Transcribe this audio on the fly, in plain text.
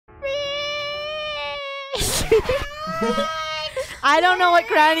I don't know what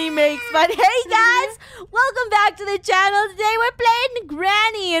Granny makes, but hey guys, welcome back to the channel. Today we're playing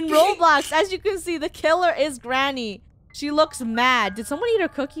Granny in Roblox. As you can see, the killer is Granny. She looks mad. Did someone eat her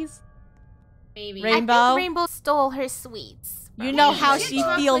cookies? Maybe. Rainbow? I think Rainbow stole her sweets. You know how she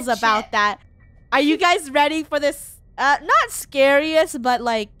feels about that. Are you guys ready for this? Not scariest, but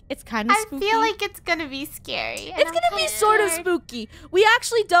like, it's kind of spooky. I feel like it's gonna be scary. It's gonna be sort of spooky. We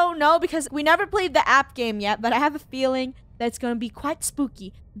actually don't know because we never played the app game yet, but I have a feeling that it's gonna be quite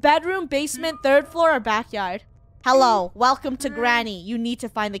spooky. Bedroom, basement, third floor, or backyard? Hello, welcome to Granny. You need to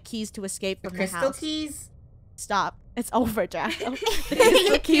find the keys to escape from the house. Crystal keys? Stop. It's over, Draco.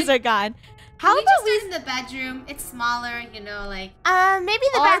 The keys are gone. How about we just in the bedroom? It's smaller, you know, like. Maybe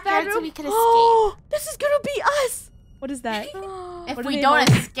the backyard so we can escape. Oh, this is gonna be us. What is that? If we don't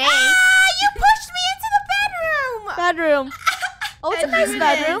escape. Ah, you pushed me into the bedroom. Bedroom. Oh, it's a nice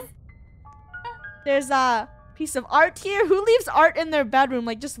bedroom. There's a piece of art here. Who leaves art in their bedroom?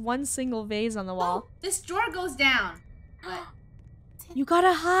 Like just one single vase on the wall. Oh, this drawer goes down. What? You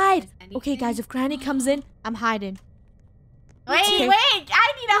gotta hide. Okay, guys, if Granny comes in, I'm hiding. Wait, okay. wait.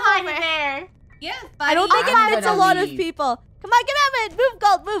 I need to hide in there. Yeah, I don't think it fits a lot of people. Come on, get out of it. Move,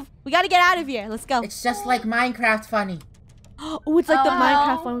 Gold, move. We gotta get out of here. Let's go. It's just like Minecraft funny. Oh, it's like the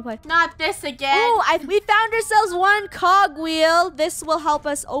Minecraft one we played. Not this again. Oh, we found ourselves one cogwheel. This will help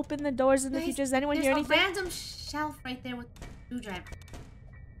us open the doors in the future. Does anyone hear anything? There's a random shelf right there with a screwdriver.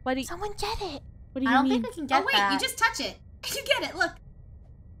 What do you... Someone get it. What do you mean? I don't think we can get that. Oh, wait, you just touch it. You get it, look.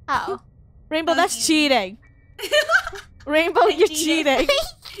 Oh. Rainbow, that's cheating. Rainbow, you're cheating.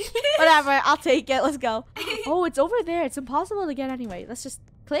 Whatever, I'll take it. Let's go. Oh, it's over there. It's impossible to get anyway. Let's just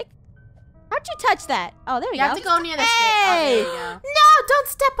click. How'd you touch that? Oh, there we go. You have to go near the Hey! stairs. Oh, there you go. No, don't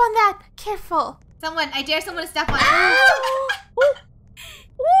step on that. Careful. Someone, I dare someone to step on it.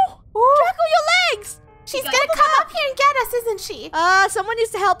 Draco, your legs! She's gonna come up here and get us, isn't she? Someone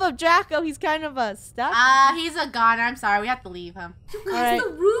needs to help up Draco. He's kind of stuck. He's a goner. I'm sorry. We have to leave him. You guys, the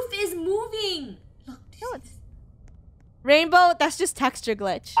roof is moving. Look, Rainbow, that's just texture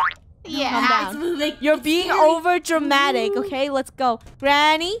glitch. Yeah, it's moving. You're being over dramatic, okay? Let's go.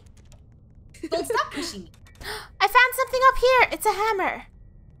 Granny? Don't stop pushing me. I found something up here. It's a hammer.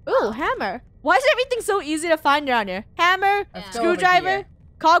 Ooh, hammer. Why is everything so easy to find around here? Hammer, screwdriver,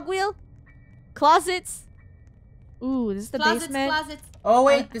 cogwheel, closets. Ooh, this is the basement. Closets. Oh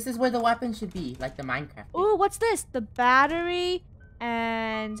wait, this is where the weapon should be, like the Minecraft. Ooh, what's this? The battery,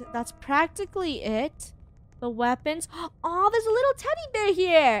 and that's practically it. The weapons. Oh, there's a little teddy bear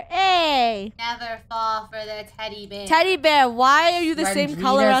here. Hey. Never fall for the teddy bear. Teddy bear, why are you the same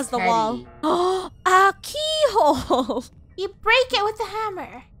color as the wall? Oh, a keyhole. You break it with the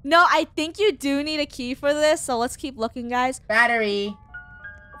hammer. No, I think you do need a key for this, so let's keep looking, guys. Battery.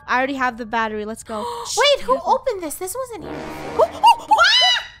 I already have the battery. Let's go. Wait, who opened this? This wasn't here.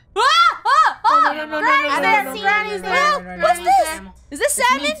 What's this? Is this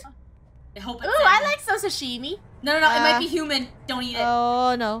salmon? I hope it's Ooh, I like some sashimi. No, it might be human. Don't eat it.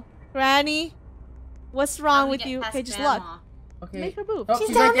 Oh, no. Granny, what's wrong with you? Okay, just look. Okay. Make her move. Oh,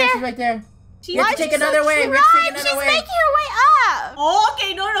 she's right there. She's right there. She we have to take another way. We have to take another way. She's making her way up. Oh,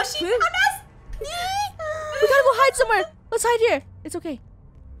 okay. No, she found us. We gotta go hide somewhere. Let's hide here. It's okay.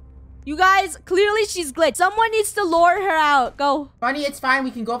 You guys, clearly she's glitched. Someone needs to lure her out. Go. Funny, it's fine.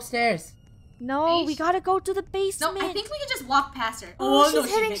 We can go upstairs. No, we gotta go to the basement. No, I think we can just walk past her. Oh, she's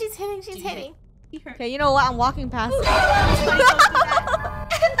hitting. Okay, you know what? I'm walking past her.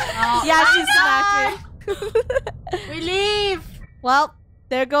 Oh, yeah, she's smacked me. We leave. Well,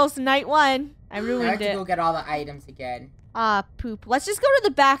 there goes night one. I I ruined have to it. go get all the items again. Ah, poop. Let's just go to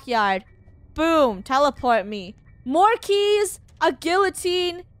the backyard. Boom. Teleport me. More keys, a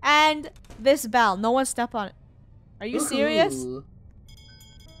guillotine, and this bell. No one step on it. Are you serious?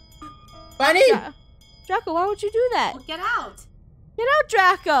 Bunny! Draco, why would you do that? Well, get out. Get out,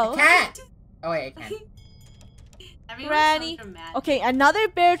 Draco. I can't. Oh, wait, I can't. Granny. Okay, another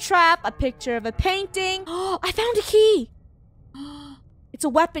bear trap, a picture of a painting. Oh, I found a key. It's a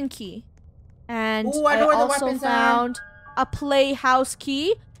weapon key. And Ooh, I know where the also weapons found a playhouse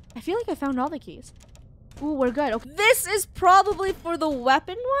key. I feel like I found all the keys. Ooh, we're good. Okay. This is probably for the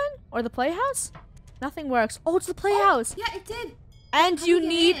weapon one or the playhouse. Nothing works. Oh, it's the playhouse. Yeah, it did. And you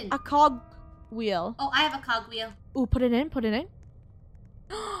need a cog wheel. Oh, I have a cog wheel. Ooh, put it in. Put it in.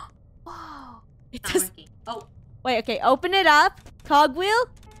 Whoa. It Not does. working. Oh. Wait, okay. Open it up. Cogwheel.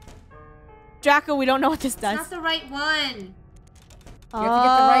 Draco, we don't know what this does. It's not the right one. You have to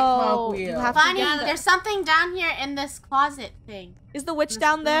get the right cogwheel. You have to Funny, get the- there's something down here in this closet thing. Is the witch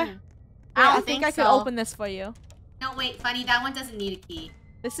down there? I I don't think I so. could open this for you. No, wait, Funny, that one doesn't need a key.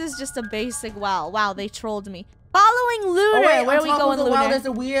 This is just a basic well. Wow, they trolled me. Following Lunar. Oh, wait, Where are on we top going, of the Lunar? well, there's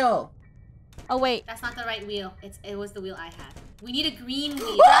a wheel. Oh, wait. That's not the right wheel. It was the wheel I had. We need a green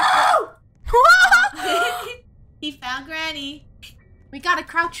wheel. He found Granny. We got a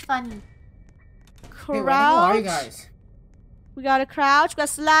crouch funny. Hey, where the hell are you Crouch. guys? We gotta crouch. We gotta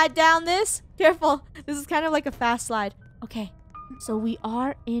slide down this. Careful. This is kind of like a fast slide. Okay. So we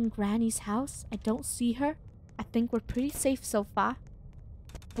are in Granny's house. I don't see her. I think we're pretty safe so far.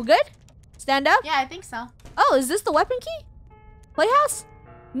 We're good? Stand up? Yeah, I think so. Oh, is this the weapon key? Playhouse?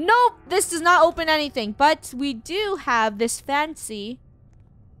 Nope. This does not open anything. But we do have this fancy...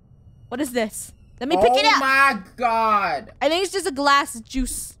 What is this? Let me pick it up. Oh my god. I think it's just a glass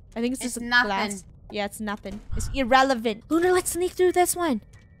juice. I think it's just It's a nothing. glass. Yeah, it's nothing. It's irrelevant. Lunar, let's sneak through this one.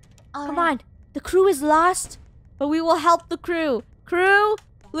 Come on. The crew is lost, but we will help the crew. Crew,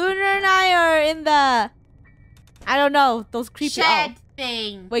 Lunar and I are in the... I don't know. Those creepy... Shed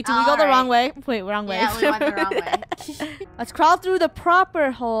thing. Wait, did we go the wrong way? Wait, wrong way. Yeah, we went the wrong way. Let's crawl through the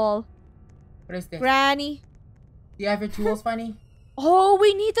proper hole. What is this? Granny. Do you have your tools, Funny? Oh,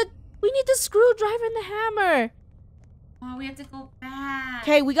 we need the screwdriver and the hammer. Oh, we have to go back.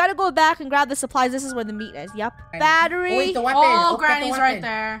 Okay, we gotta go back and grab the supplies. This is where the meat is. Yep. Battery. Oh, wait, the weapon. Oh, Get the Granny's weapon. right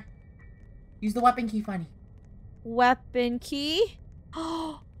there. Use the weapon key, Funny. Weapon key.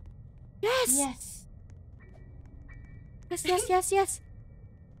 Oh, yes. Yes. Yes.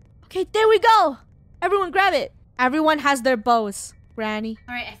 Okay, there we go. Everyone grab it. Everyone has their bows. Granny.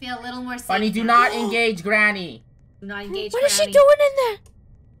 All right, I feel a little more safe. Funny, do now. not engage Granny. Do not engage What is Granny. she doing in there?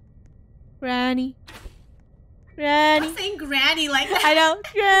 Granny. I'm saying Granny like that. I know.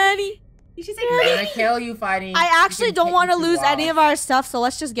 Granny. You should say I'm Granny. gonna kill you, Funny. I actually don't want to lose any of our. our stuff, so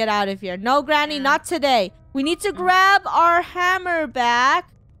let's just get out of here. No, Granny, Yeah. not today. We need to grab our hammer back.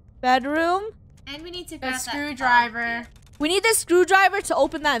 Bedroom. And we need to The grab screwdriver. We need the screwdriver to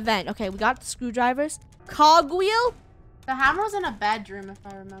open that vent. Okay, we got the screwdrivers. Cogwheel. The hammer was in a bedroom, if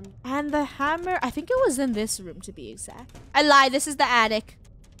I remember. And the hammer, I think it was in this room to be exact. I lied, this is the attic.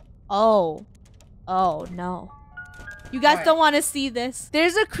 Oh. Oh, no. You guys What? don't want to see this.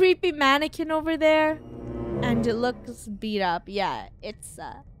 There's a creepy mannequin over there. And it looks beat up. Yeah,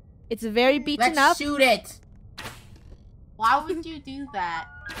 it's very beaten Let's up. shoot it. Why would you do that?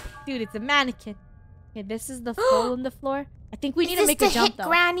 Dude, it's a mannequin. Okay, this is the hole in the floor. I think we need to Is make this a to jump, hit though.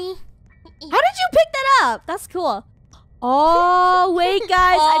 Granny? How did you pick that up? That's cool. Oh, wait,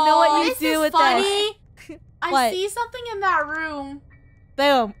 guys. I know what you this do is with funny. this. I What? see something in that room.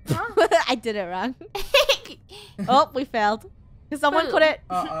 Boom. I did it wrong. Oh, we failed. Because someone Boom. put it.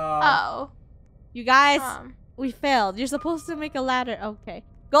 Uh-oh. You guys, Um, we failed. You're supposed to make a ladder. Okay.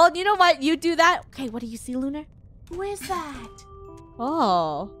 Gold, you know what? You do that. Okay, what do you see, Lunar? who is that?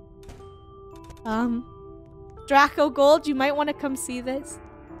 Oh. Draco Gold, you might want to come see this.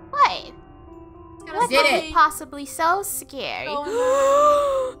 What? What did could it. be possibly so scary?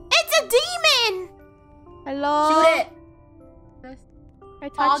 Oh, It's a demon! hello. Shoot it. I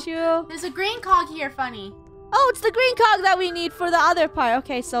touch you. There's a green cog here, funny. Oh, it's the green cog that we need for the other part.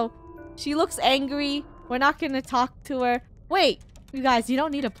 Okay, so she looks angry. We're not going to talk to her. Wait, you guys, you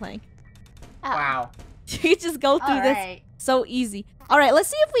don't need a plank. Wow. You just go through this. Alright. So easy. All right, let's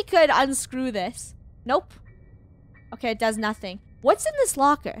see if we could unscrew this. Nope. Okay, it does nothing. What's in this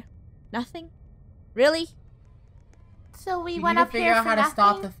locker? Nothing? Really? So we You went need to up figure here out for how to nothing?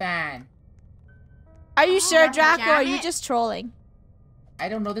 stop the fan. Are you sure, that's a Draco, or are you jacket? just trolling? I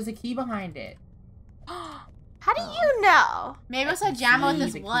don't know. There's a key behind it. How do you know? Maybe it's a jam with Key,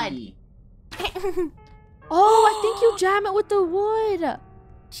 this the wood. key. Oh, I think you jam it with the wood.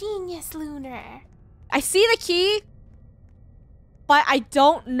 Genius, Lunar. I see the key, but I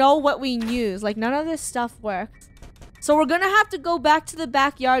don't know what we use. Like, none of this stuff works. So we're going to have to go back to the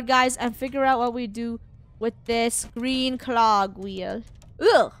backyard, guys, and figure out what we do with this green clog wheel.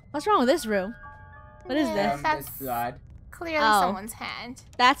 Ugh, what's wrong with this room? What is this? That's It's blood. clearly Oh. someone's hand.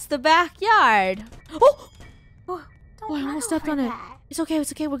 That's the backyard. Oh, Don't Oh, I run almost stepped over on it. that. it's okay,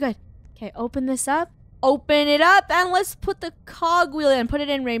 we're good. Okay, open this up. Open it up, and let's put the cogwheel in. Put it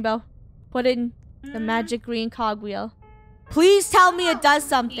in, Rainbow. Put in the magic green cogwheel. Please tell me it does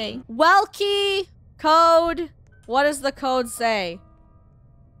something. Well key code. What does the code say?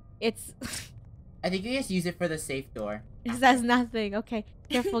 It's I think you just use it for the safe door. it says nothing. Okay,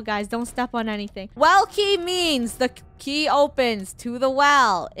 careful guys, don't step on anything. Well key means the key opens to the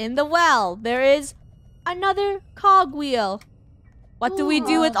well. In the well, there is another cogwheel. What do we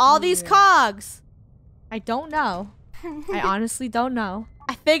do with all these cogs? I don't know. I honestly don't know.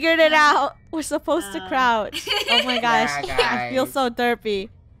 I figured it out. We're supposed to crouch. Oh my gosh. Yeah, I feel guys. so derpy.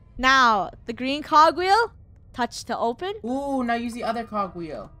 Now, the green cogwheel, touch to open. Ooh, now use the other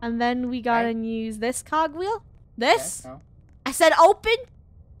cogwheel. And then we gotta use this cogwheel. This? Yes, no. I said open?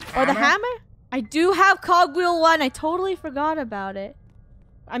 Or the Hammer? hammer? I do have cogwheel 1. I totally forgot about it.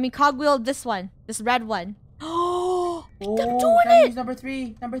 I mean cogwheel this one. This red one. Oh, I'm doing now it! use number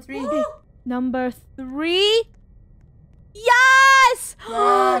 3. Number 3. Number 3. Yes!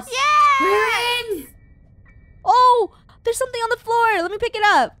 Yes! We're in. Oh, there's something on the floor. Let me pick it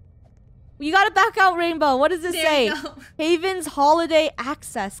up. You gotta back out, Rainbow. What does this There say? you go. Haven's Holiday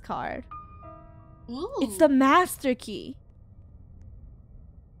Access Card. Ooh. It's the master key.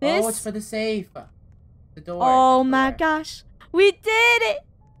 This? Oh, it's for the safe. The door. Oh the my door. gosh. We did it.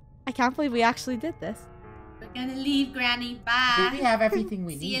 I can't believe we actually did this. We're gonna leave, Granny. I think Bye. we have everything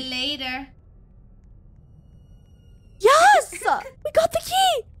we See you need. later. Yes! We got the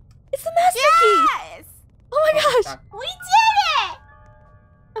key! It's the master key! Yes. Oh my gosh! Stuck. We did it.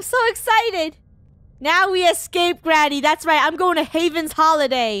 I'm so excited. Now we escape, Granny. That's right. I'm going to Haven's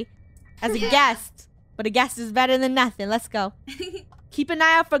Holiday as a guest. But a guest is better than nothing. Let's go. Keep an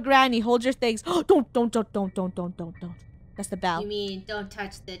eye out for Granny. Hold your things. Don't. That's the bell. You mean don't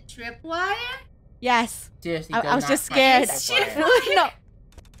touch the tripwire? Yes. Seriously, I do was not just touch scared. the Shit. fire. No.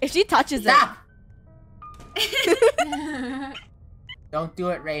 If she touches Stop! it. Don't do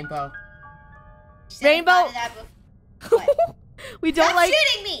it, Rainbow. Rainbow. What? We don't Stop like.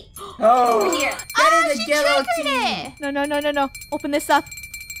 shooting me! Oh! Over here. Get in the she guillotine! triggered it. No. Open this up.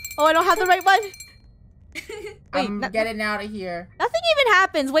 Oh, I don't have the right one. Wait, I'm getting out of here. Nothing even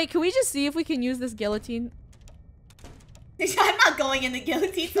happens. Wait, can we just see if we can use this guillotine? I'm not going in the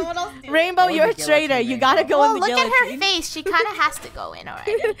guillotine. Someone else do. Rainbow, Go in you're the a traitor. guillotine, You gotta Rainbow. go in Well, the look at guillotine. her face. She kind of has to go in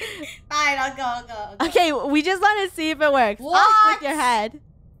already. Fine, I'll go. Okay, we just want to see if it works. Off What? with your head.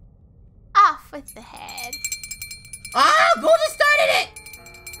 Off with the head. Ah! Golden started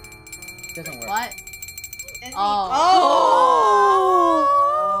it! Doesn't work. What? That's me. Oh.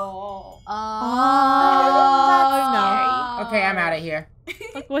 Oh, no. Okay, I'm out of here.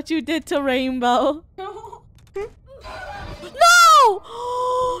 Look what you did to Rainbow. Oh. No!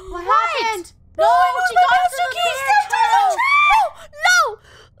 What happened? No, she my got master through the key clear stepped on. No!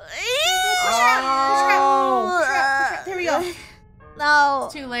 Push her up. There we go. No.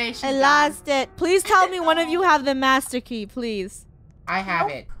 It's too late. She's I gone. lost it. Please tell me one of you have the master key, please. I have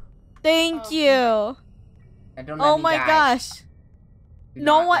it. Thank Oh. you. And don't let Oh me my die. gosh. Do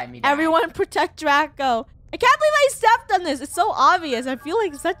No not one, let me die. everyone protect Draco. I can't believe I stepped on this. It's so obvious. I feel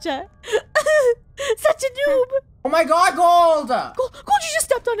like such a such a noob. Oh my god, Gold! Gold, you just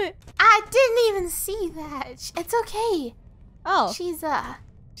stepped on it. I didn't even see that. It's okay. Oh, She's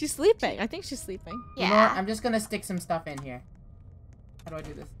she's sleeping. I think she's sleeping. yeah. You know what? I'm just gonna stick some stuff in here. How do I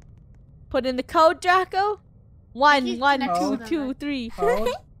do this? Put in the code, Draco. One, He's one, connected two, to them, two, right? 3.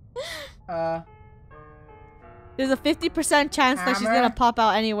 Code. There's a 50% chance that she's Hammer. gonna pop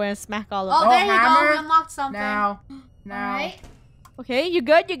out anywhere and smack all of Oh, them. there you hammer. go. We unlocked something. Now. Alright. Okay, you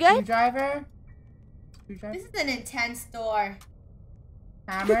good? You good? Screwdriver. This is an intense door.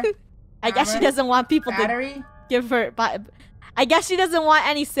 Hammer. I guess she hammer, doesn't want people to Battery. give her. I guess she doesn't want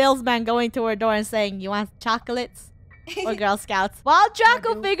any salesman going to her door and saying, "You want chocolates or Girl Scouts?" While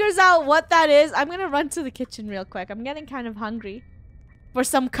Draco do. figures out what that is, I'm gonna run to the kitchen real quick. I'm getting kind of hungry for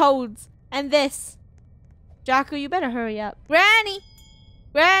some codes and this. Draco, you better hurry up. Granny!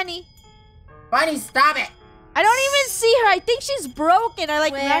 Bunny, stop it! I don't even see her. I think she's broken. I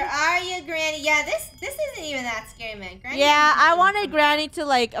like. Where are you, Granny? Yeah, this isn't even that scary, man. Granny Yeah, I isn't wanted even- Granny to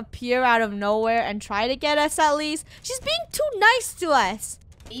like appear out of nowhere and try to get us at least. She's being too nice to us.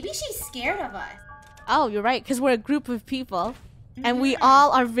 Maybe she's scared of us. Oh, you're right, because we're a group of people. And we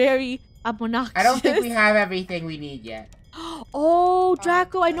all are very obnoxious. I don't think we have everything we need yet. Oh,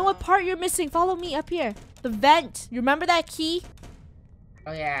 Draco, I know what part you're missing. Follow me up here. The vent. You remember that key?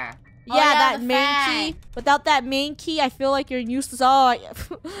 Oh yeah. Yeah, yeah, that the main fan. key. Without that main key, I feel like you're useless.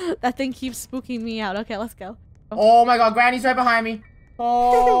 Oh, that thing keeps spooking me out. Okay, let's go. Oh my god, Granny's right behind me.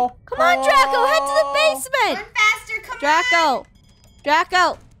 Oh. Come on, Draco, head to the Run basement. faster, come on!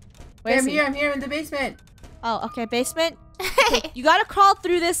 Draco. Where is I'm he? here, I'm here in the basement. Oh, okay, basement. Okay, you gotta crawl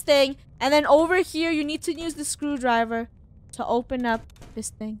through this thing, and then over here, you need to use the screwdriver to open up this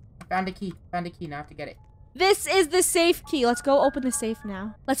thing. Found a key. Now I have to get it. This is the safe key. Let's go open the safe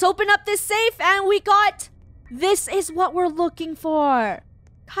now. Let's open up this safe, and we got... This is what we're looking for.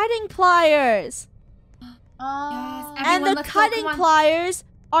 Cutting pliers. Oh. Yes, And Everyone, the let's go, cutting come on. pliers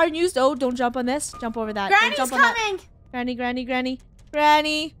are used... Oh, don't jump on this. Jump over that. Granny's don't jump on coming. that.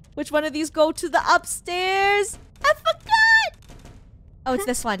 Granny. Which one of these go to the upstairs? I forgot. Oh, it's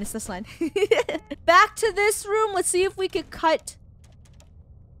this one. It's this one. Back to this room. Let's see if we could cut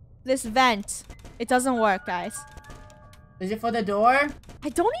this vent. It doesn't work, guys. Is it for the door? I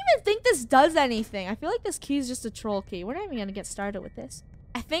don't even think this does anything. I feel like this key is just a troll key. We're not even gonna get started with this.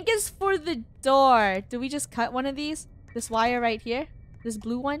 I think it's for the door. Do we just cut one of these? This wire right here? This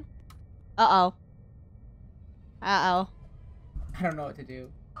blue one? Uh-oh. Uh-oh. I don't know what to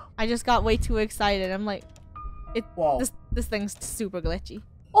do. I just got way too excited. I'm like, Whoa. this thing's super glitchy.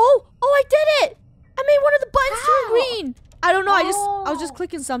 Oh, I did it! I made one of the buttons turn green. I don't know. I was just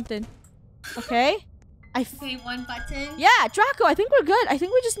clicking something. Okay. Okay, one button. Yeah, Draco, I think we're good. I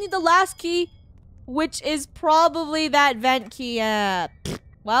think we just need the last key, which is probably that vent key.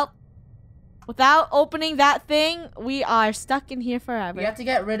 Well, without opening that thing, we are stuck in here forever. We have to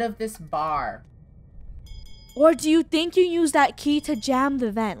get rid of this bar. Or do you think you use that key to jam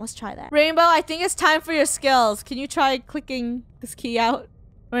the vent? Let's try that. Rainbow, I think it's time for your skills. Can you try clicking this key out?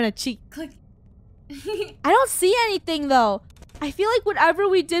 We're gonna cheat. Click. I don't see anything though. I feel like whatever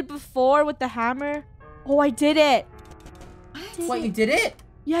we did before with the hammer. Oh, I did it. What, you did it?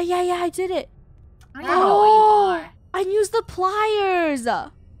 Yeah, I did it. I don't know what you are. I used the pliers.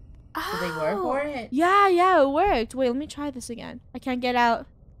 Did they work for it? Yeah, it worked. Wait, let me try this again. I can't get out.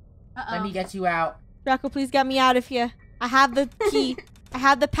 Let me get you out. Draco, please get me out of here. I have the key. I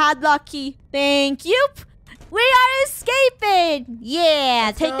have the padlock key. Thank you. We are escaping. Yeah,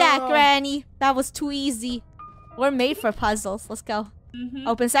 Let's take that, go. Granny. That was too easy. We're made for puzzles. Let's go.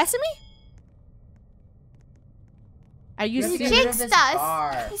 Open sesame? Are you We have to serious? get rid of Jinxed this us.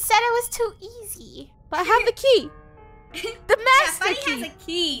 bar. He said it was too easy. But I have the key. The master Bunny key. has a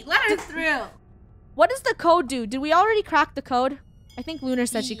key. Let her through. What does the code do? Did we already crack the code? I think Lunar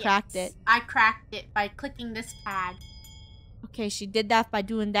said she cracked it. I cracked it by clicking this pad. Okay, she did that by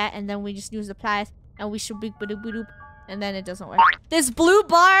doing that, and then we just use the pliers, and we should boop boop boop, and then it doesn't work. This blue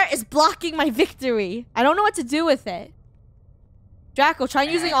bar is blocking my victory. I don't know what to do with it. Draco, try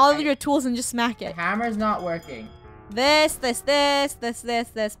using all of your tools and just smack The it. hammer's not working. This,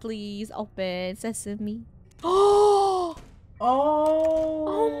 please. Open sesame. Oh!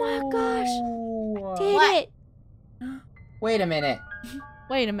 Oh my gosh. Did What? it. Wait a minute.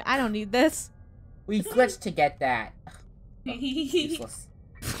 Wait a minute. I don't need this. We glitched to get that. Useless.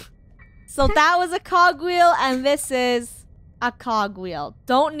 So that was a cogwheel, and this is a cogwheel.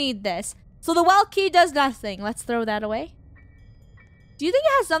 Don't need this. So the well key does nothing. Let's throw that away. Do you think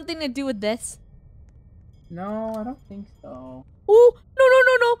it has something to do with this? No, I don't think so. Oh,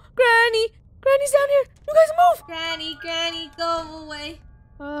 no. Granny. Granny's down here. You guys move. Granny, go away.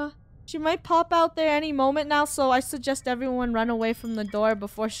 She might pop out there any moment now, so I suggest everyone run away from the door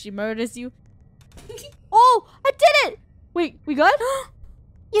before she murders you. Oh, I did it. Wait, we good?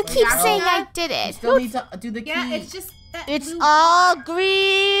 You keep Draco. saying I did You it. still need to do the key. Yeah, it's just that It's blue all bar.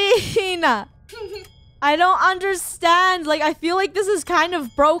 green. I don't understand. Like, I feel like this is kind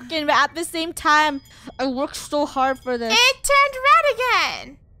of broken, but at the same time, I worked so hard for this. It turned red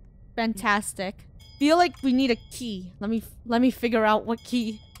again. Fantastic. Feel like we need a key. Let me figure out what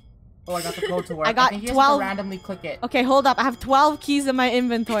key. Oh, I got the code to work. I got think you 12 have to randomly click it. Okay, hold up. I have 12 keys in my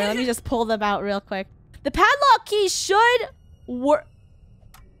inventory. Let me just pull them out real quick. The padlock key should work.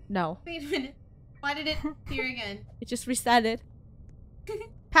 No, Wait a minute. Why did it appear again? it just resetted.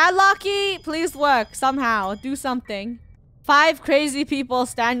 Padlock key, please work somehow. Do something. 5 crazy people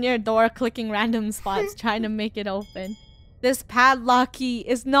stand near door clicking random spots trying to make it open. This padlock key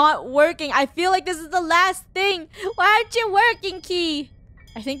is not working. I feel like this is the last thing. Why aren't you working, key?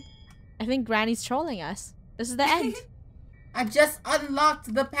 I think Granny's trolling us. This is the end. I just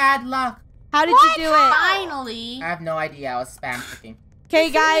unlocked the padlock. How did you do it? Finally. I have no idea. I was spam clicking. Okay,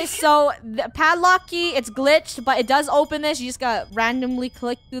 guys, so the padlock key, it's glitched, but it does open this. You just gotta randomly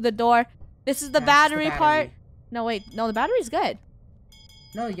click through the door. This is the That's battery part. No, wait. No, the battery's good.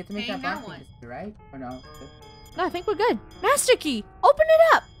 No, you get to make Okay, that got black one. key, right? Or no? No, I think we're good. Master key, open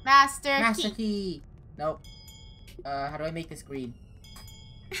it up. Master key. Nope. How do I make this green?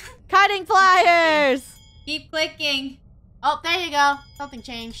 Cutting pliers. Keep clicking. Oh, there you go. Something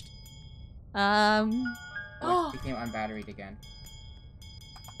changed. Oh, it became unbatteried again.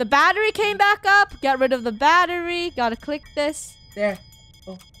 The battery came back up. Get rid of the battery. Gotta click this. There.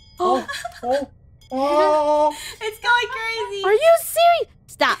 Oh. Oh. It's going crazy. Are you serious?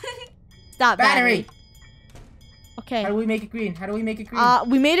 Stop. Stop, Battery. Okay. How do we make it green? How do we make it green?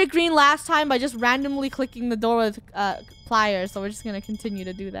 We made it green last time by just randomly clicking the door with pliers, so we're just gonna continue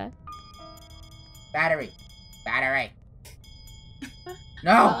to do that. Battery.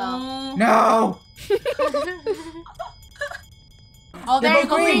 No. Oh. No. Oh, there They you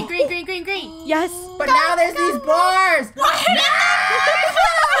go go. green. Green. Yes. But now there's these bars.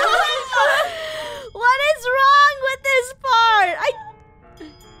 What is wrong with this part?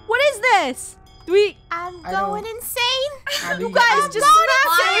 What is this? I'm I don't- going insane. Abby, You guys just smack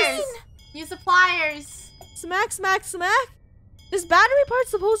Pliers. it. Use the pliers. Smack, smack, smack. This battery part's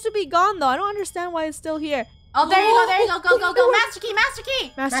supposed to be gone though. I don't understand why it's still here. Oh, there you go. There you go. Go, go, go. Master key. Master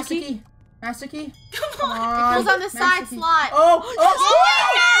key. Master Master key. key. Master key. Come Come on. on. It goes on the Master side key. slot. Oh,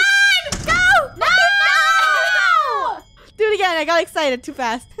 Go! No! No! Do it again. I got excited too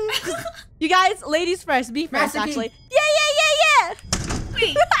fast. You guys, ladies first. Me first, Master key. actually. Yeah.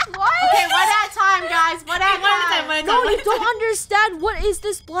 Wait. What? Okay, one at a time, guys. One at a time. One at a No, time. you don't understand. What is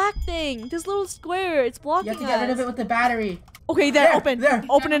this black thing? This little square. It's You blocking have to get rid of us. it with the battery. Okay, there. There, Open. there.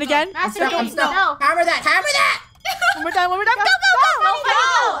 Open it again. I'm Master stuck. key. I'm stuck. No. Hammer that. Hammer that. One more time. Go. Go, Funny,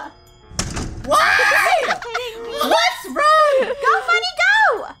 Why? What's wrong? go. Go, Funny,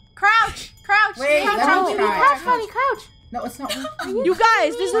 go. Crouch. Crouch. Wait, crouch, let crouch, me crouch, try. crouch, Funny, crouch. No, it's not working. You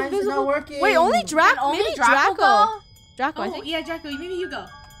guys, this is Why is it not invisible. working? Wait, only Draco. Can only Maybe Draco Draco. go? Draco, I Oh, think. yeah, Draco, maybe you go.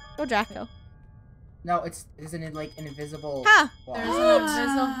 Go Draco. No, isn't it like an invisible Huh. wall? There's an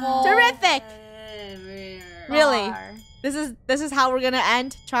invisible Terrific. Really? bar. This is how we're gonna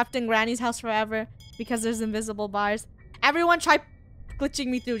end trapped in Granny's house forever because there's invisible bars. Everyone try glitching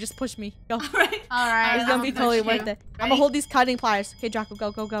me through. Just push me. Go. Right. All right. It's gonna be I'll totally push you. worth it. I'm Ready? gonna hold these cutting pliers. Okay, Draco,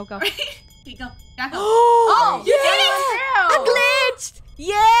 go. Here you go. Draco. Oh, you I glitched!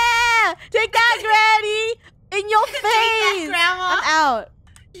 Yeah! Take that, Granny! In your Take that, face! Grandma. I'm out.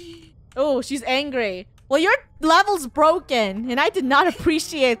 Oh, she's angry. Well, your level's broken, and I did not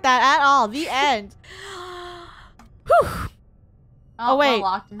appreciate that at all. The end. Whew. Oh, we're wait.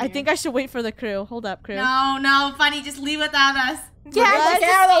 locked in I here. think I should wait for the crew. Hold up, crew. No, Funny, just leave without us. Yeah, Get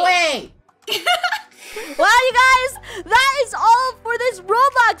out of the way! Well, you guys, that is all for this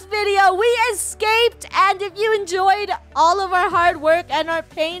Roblox video. We escaped, and if you enjoyed all of our hard work and our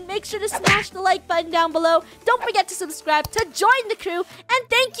pain, make sure to smash the like button down below. Don't forget to subscribe to join the crew, and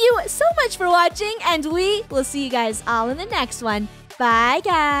thank you so much for watching, and we will see you guys all in the next one. Bye,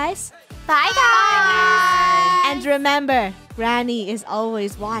 guys. Bye, guys. And remember, Granny is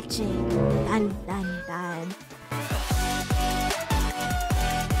always watching. Dun, dun, dun.